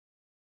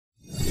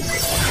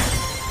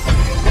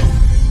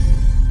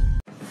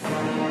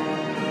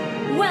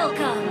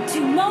to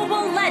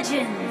Mobile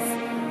Legends!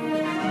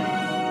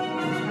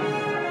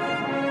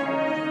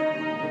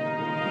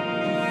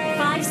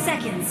 5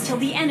 seconds till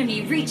the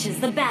enemy reaches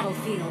the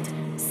battlefield.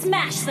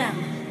 Smash them!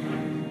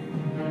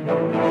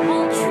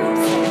 All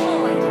troops deployed!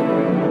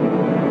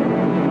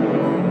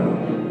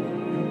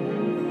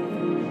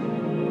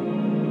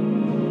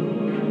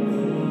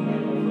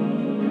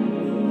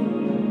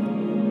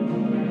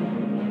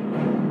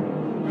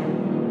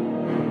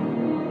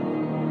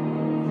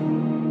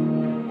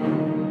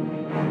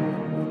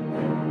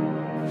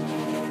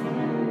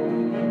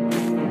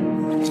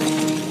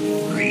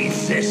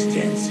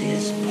 Resistance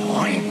is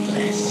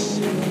pointless.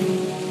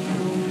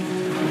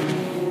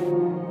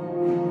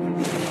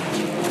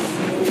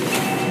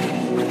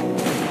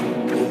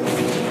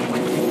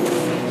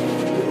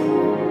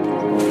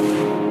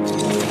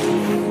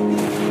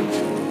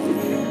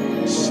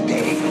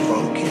 Stay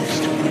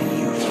focused when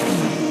you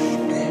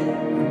feed.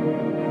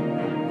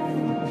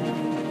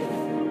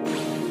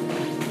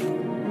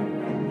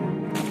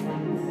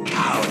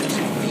 How does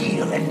it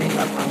feel ending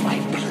up on my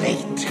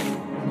plate?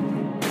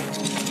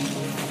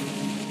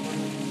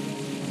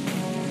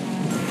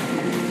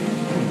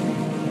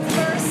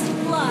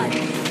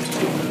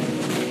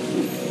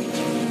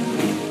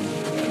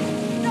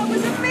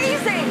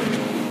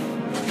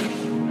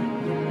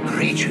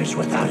 Creatures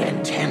without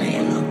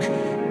antennae look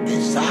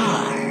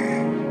bizarre.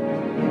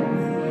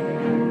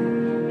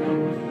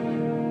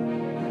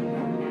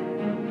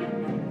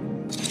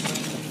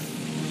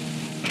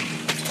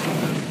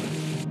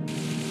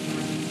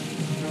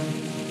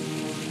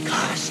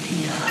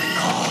 Castia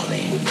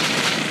calling.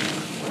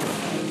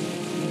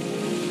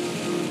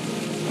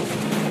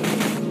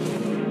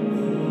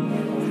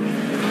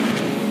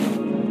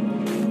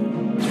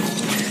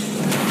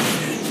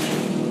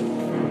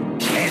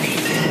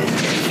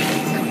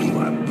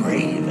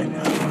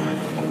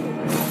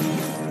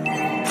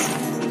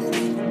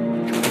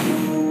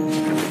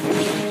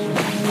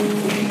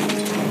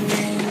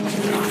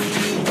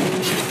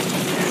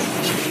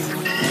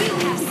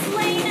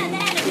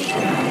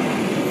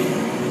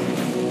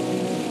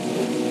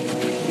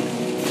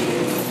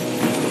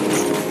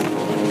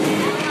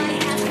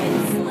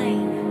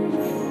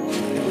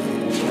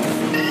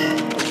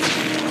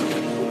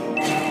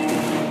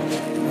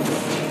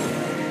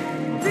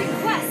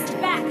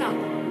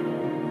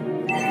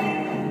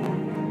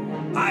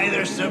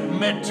 Either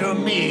submit to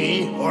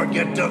me or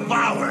get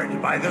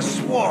devoured by the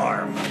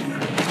swarm. An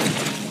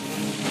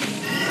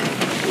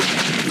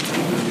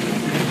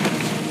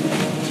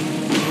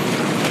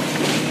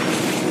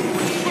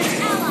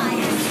ally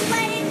has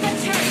slain the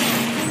turtle.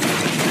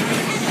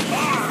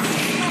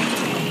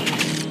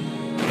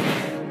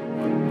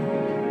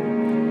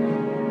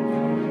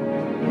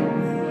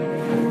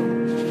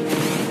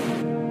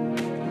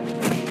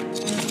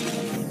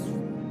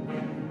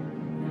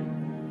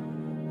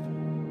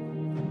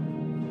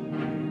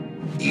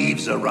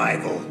 Eve's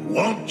arrival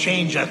won't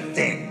change a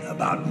thing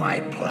about my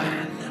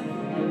plan.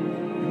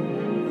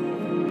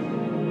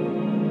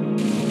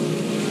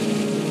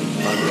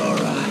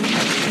 Aurora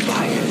has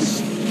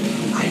bias.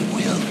 I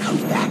will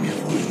come back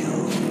for you.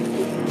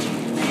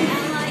 An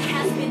ally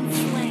has been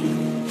slain.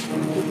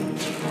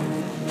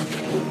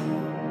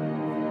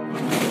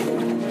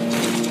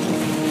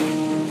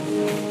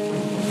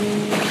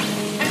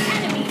 An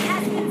enemy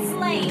has been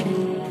slain.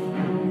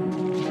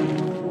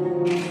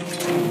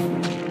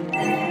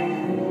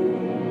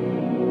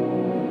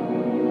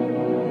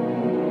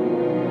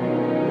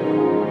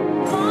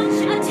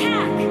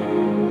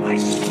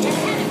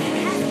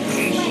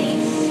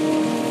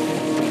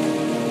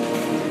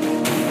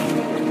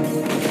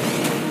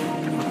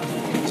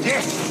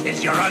 This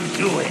is your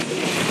undoing.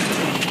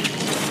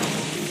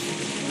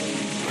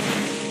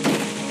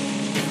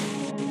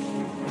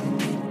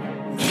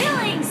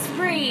 Killing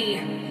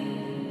spree!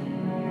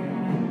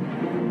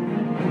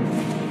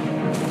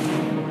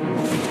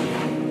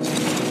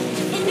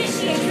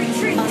 Initiate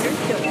retreat.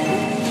 Understood.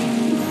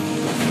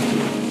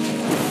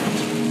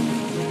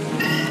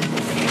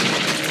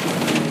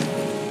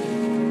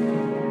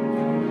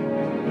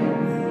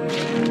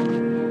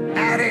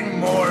 Adding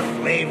more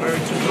flavor to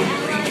the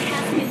Ally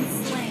has been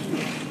slain.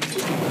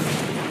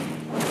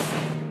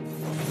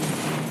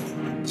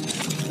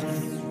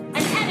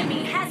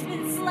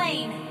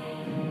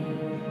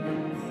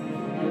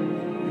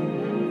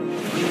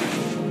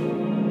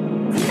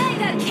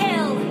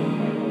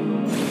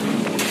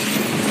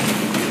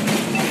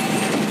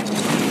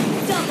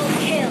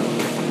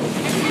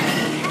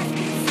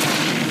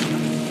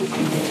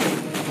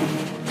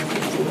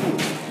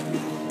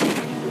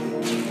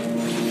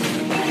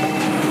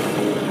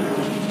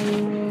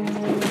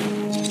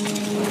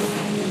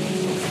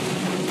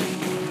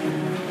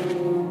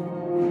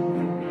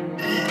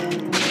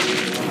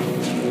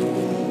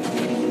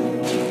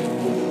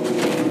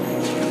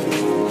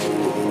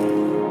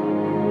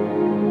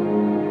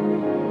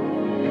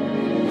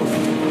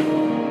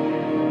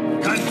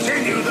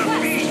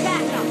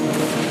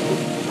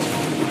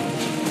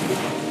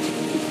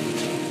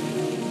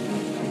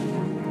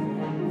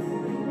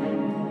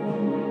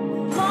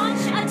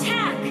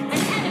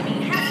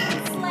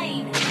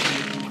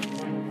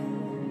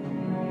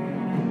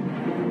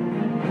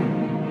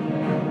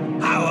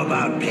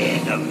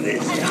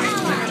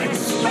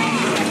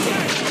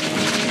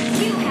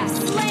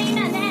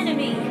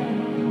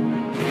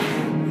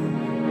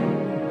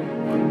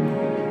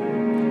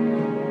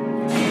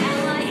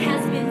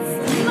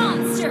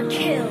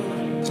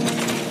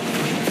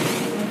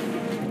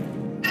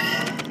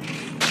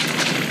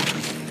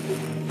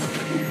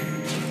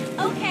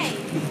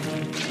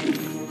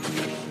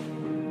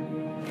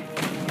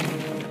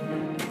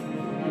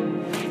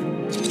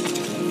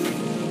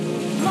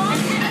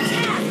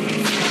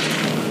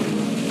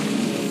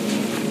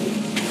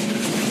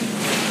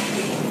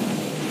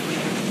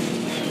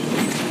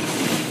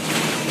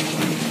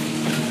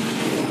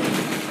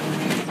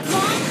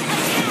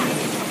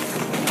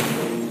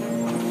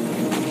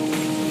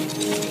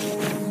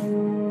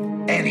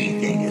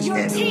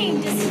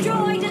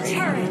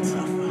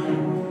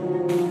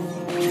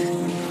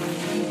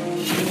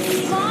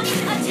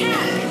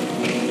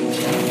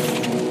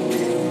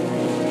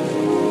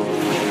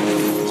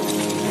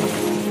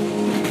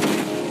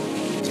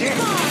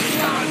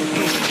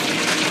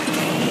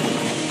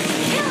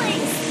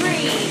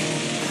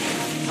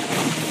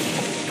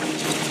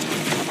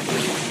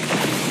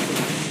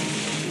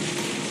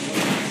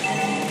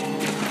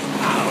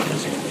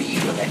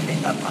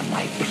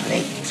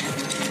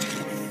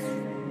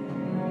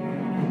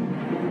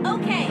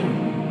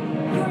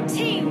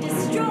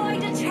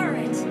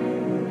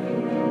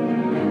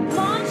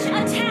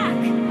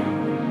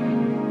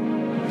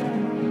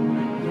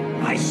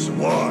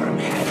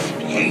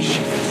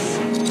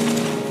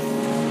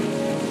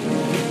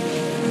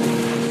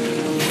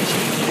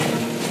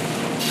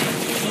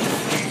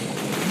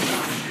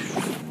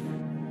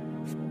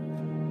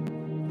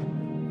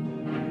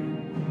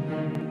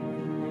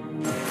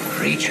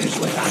 creatures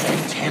without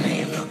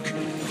antennae look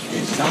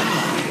bizarre.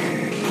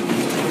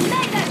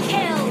 Mega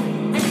kill!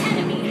 An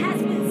enemy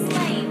has been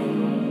slain.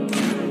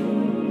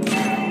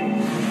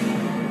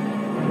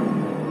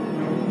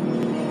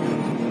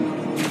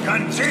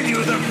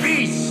 Continue the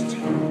feast!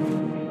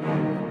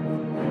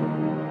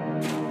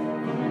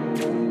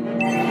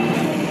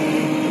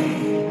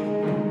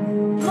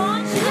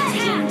 Launch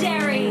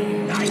legendary!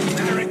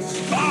 Nightmaric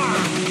spar!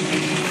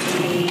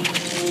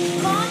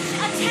 Launch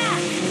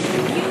attack!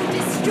 You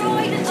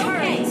destroyed a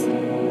turret!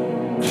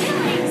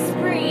 Killing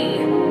spree!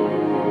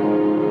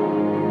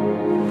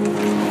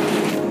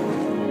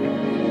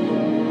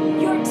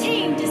 Your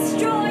team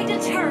destroyed a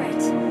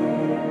turret!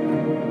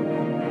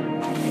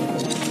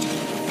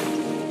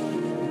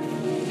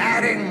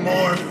 Adding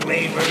more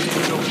flavor to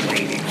the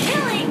waiting.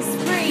 Killing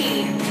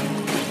spree!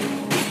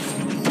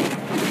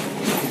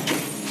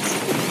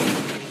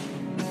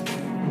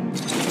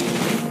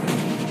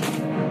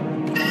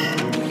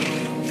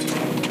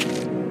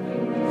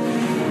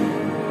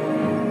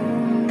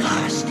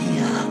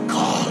 Castia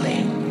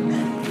calling.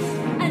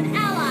 An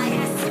ally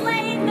has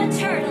slain the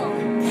turtle!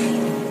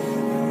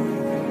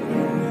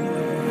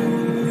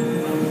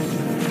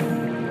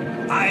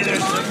 Either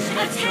Launch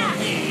submit to attack.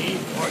 me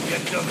or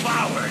get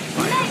devoured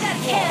by Mega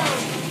kill!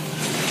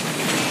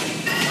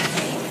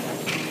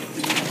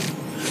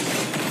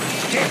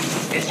 This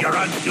is your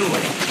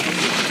undoing.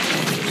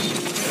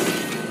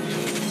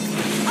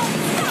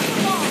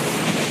 Unstoppable!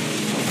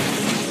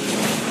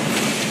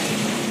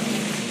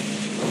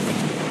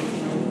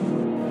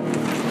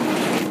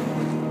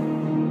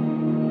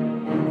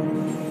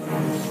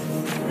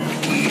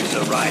 Eve's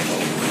arrival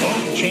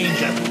won't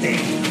change a thing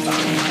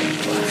about my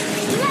plan.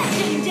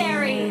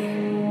 Legendary!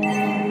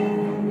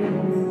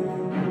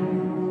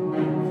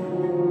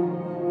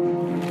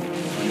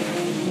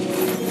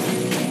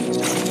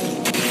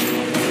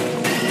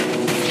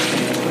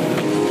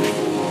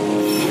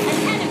 An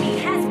enemy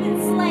has been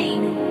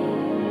slain.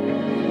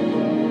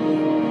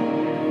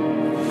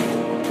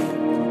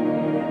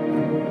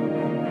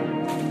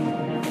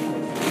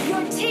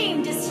 Your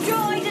team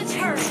destroyed a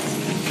turret.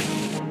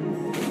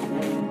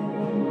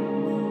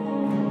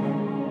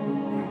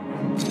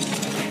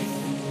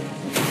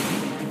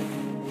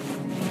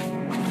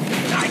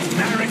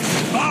 Nightmaric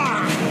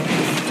spar!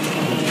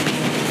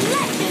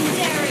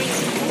 Legendary!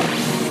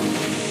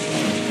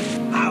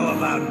 How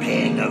about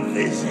paying a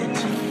visit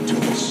to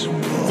the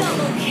small?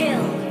 Double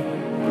kill!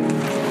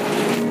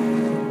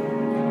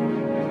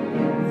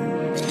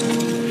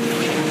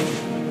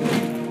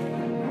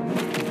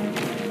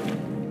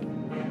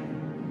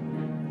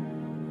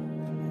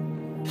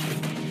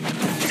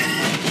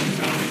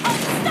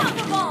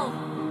 Unstoppable!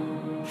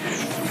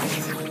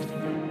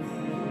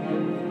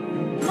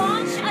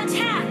 Launch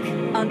attack!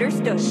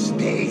 Understood.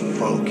 Stay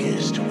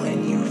focused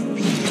when you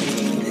feed.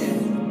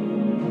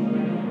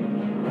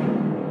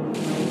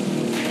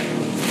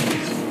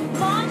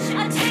 Launch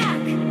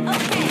attack!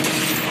 Okay.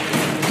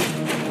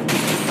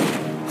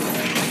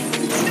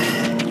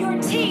 Your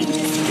team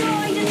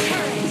destroyed a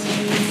turret.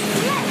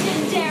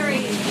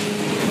 Legendary!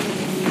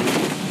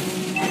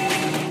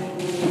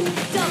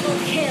 Double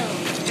kill!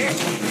 This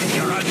is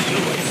your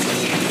undoing.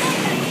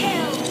 Mega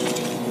kill!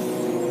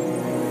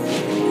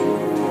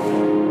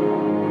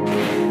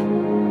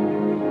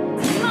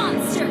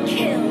 Monster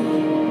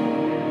kill!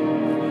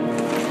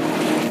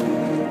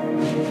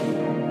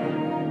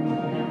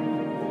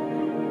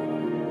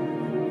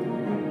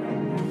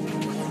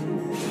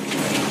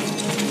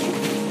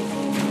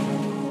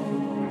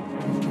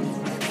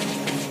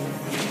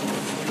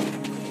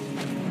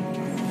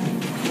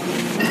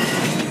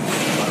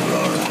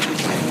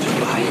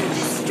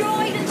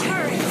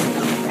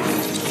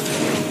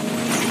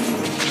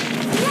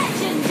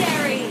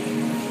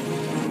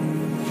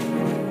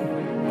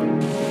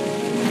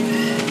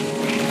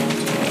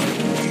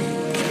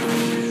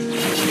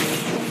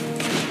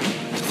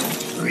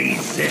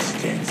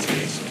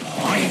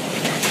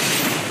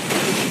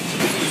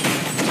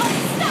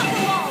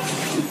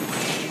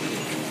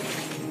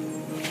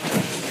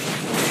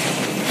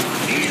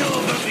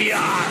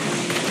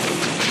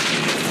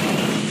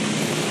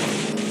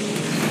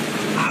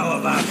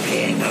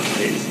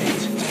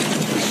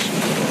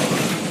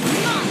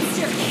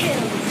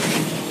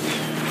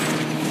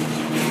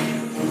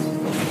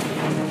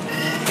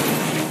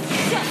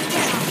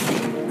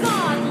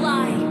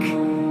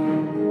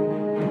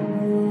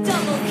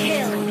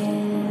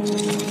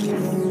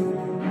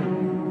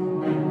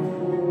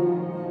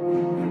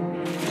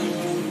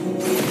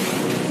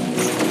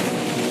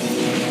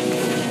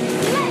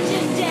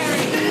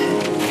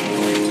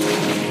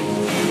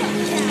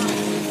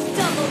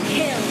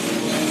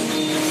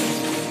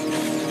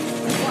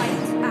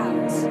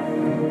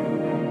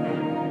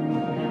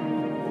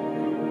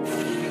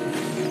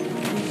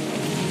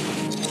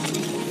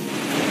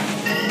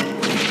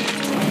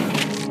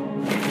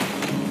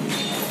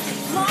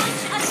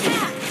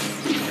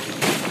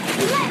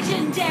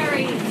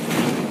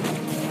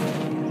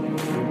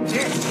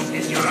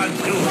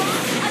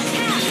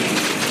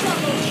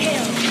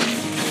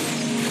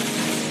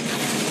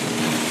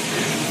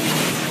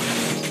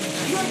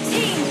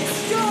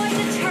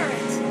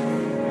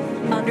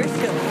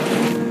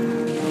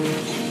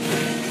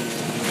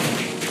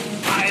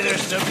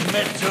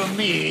 Submit to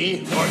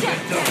me or get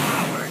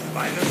devoured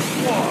by the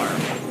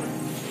swarm.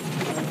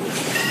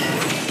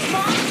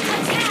 Launch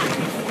attack!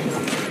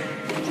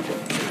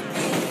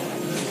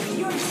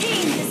 Your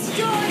team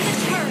destroyed the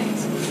turret!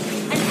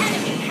 An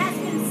enemy has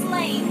been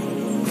slain!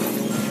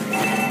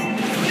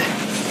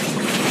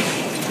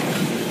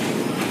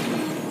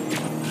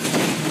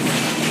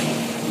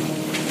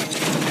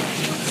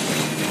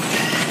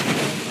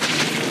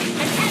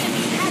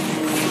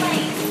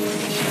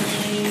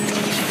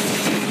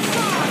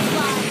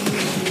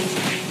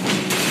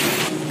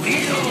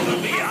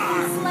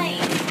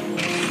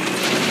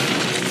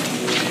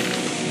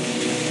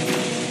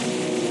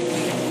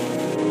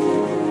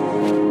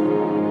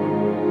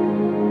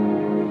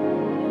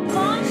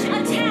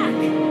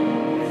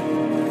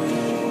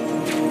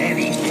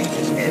 Anything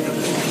is edible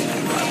if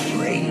you are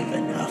brave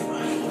enough.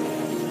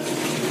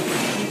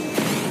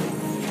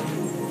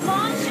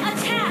 Launch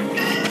attack!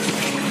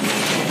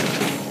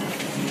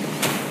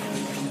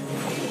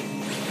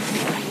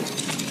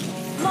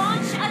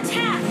 Launch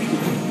attack!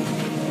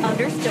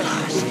 Understood.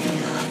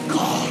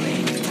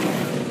 Calling.